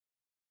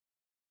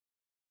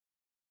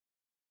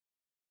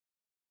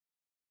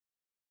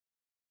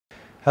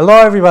Hello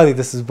everybody,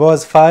 this is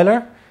Boaz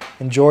Fyler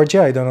in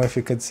Georgia. I don't know if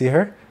you could see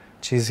her.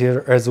 She's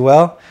here as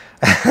well.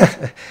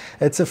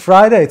 It's a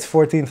Friday, it's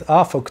 14th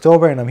of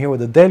October, and I'm here with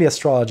the daily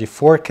astrology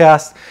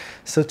forecast.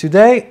 So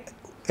today,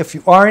 if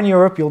you are in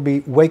Europe, you'll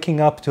be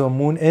waking up to a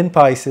moon in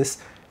Pisces,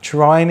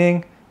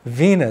 trining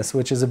Venus,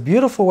 which is a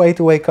beautiful way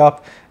to wake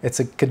up. It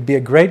could be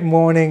a great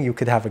morning, you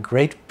could have a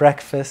great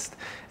breakfast,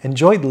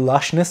 enjoy the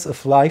lushness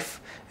of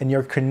life and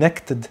your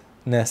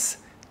connectedness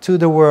to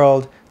the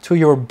world, to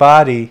your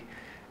body,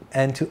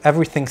 and to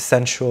everything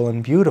sensual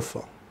and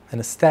beautiful and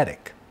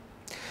aesthetic.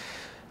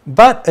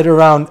 But at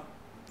around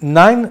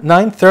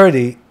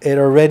 9:30, it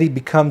already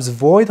becomes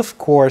void of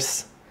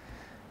course,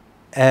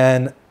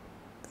 and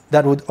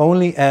that would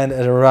only end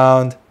at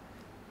around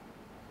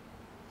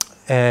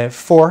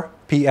 4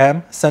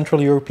 p.m.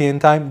 Central European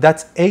Time.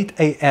 That's 8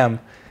 a.m.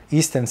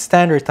 Eastern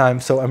Standard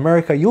Time. So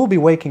America, you'll be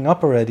waking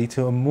up already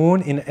to a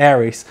moon in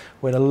Aries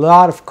with a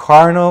lot of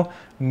carnal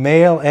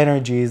male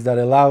energies that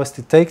allow us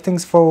to take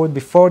things forward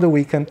before the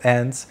weekend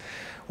ends,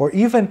 or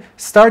even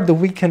start the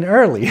weekend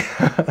early.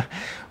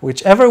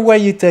 Whichever way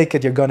you take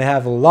it, you're going to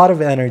have a lot of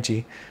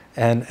energy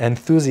and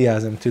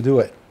enthusiasm to do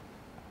it.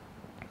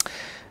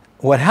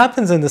 What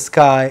happens in the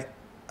sky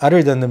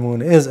other than the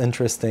moon is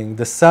interesting.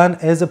 The sun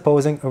is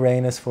opposing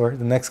Uranus for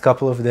the next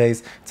couple of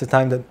days. It's a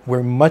time that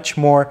we're much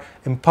more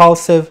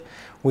impulsive.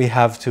 We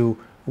have to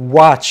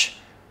watch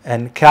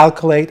and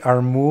calculate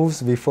our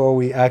moves before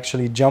we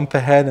actually jump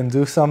ahead and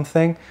do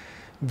something,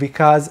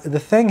 because the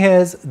thing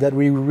is that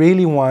we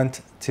really want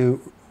to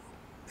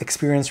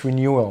experience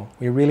renewal.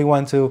 We really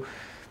want to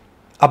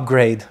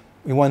upgrade.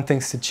 We want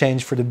things to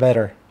change for the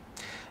better,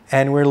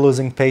 and we're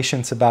losing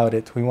patience about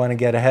it. We want to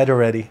get ahead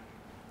already.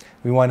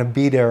 We want to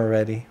be there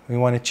already. We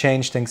want to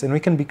change things, and we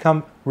can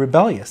become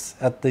rebellious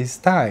at these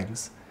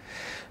times.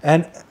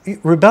 And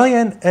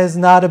rebellion is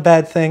not a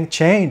bad thing.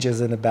 Change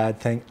isn't a bad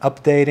thing.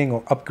 Updating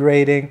or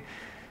upgrading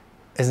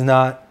is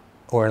not,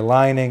 or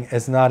aligning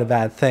is not a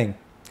bad thing.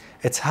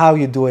 It's how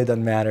you do it that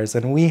matters.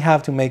 And we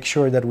have to make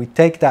sure that we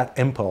take that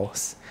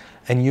impulse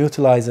and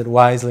utilize it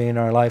wisely in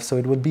our life, so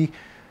it would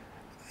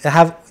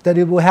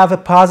it will have a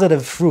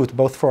positive fruit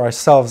both for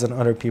ourselves and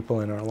other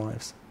people in our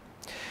lives.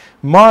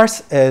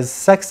 Mars is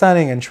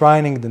sextiling and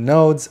trining the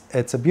nodes.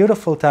 It's a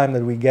beautiful time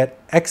that we get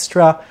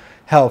extra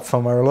help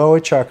from our lower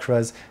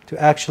chakras to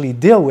actually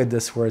deal with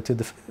this world,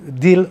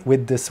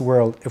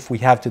 if we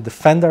have to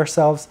defend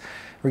ourselves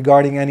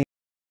regarding any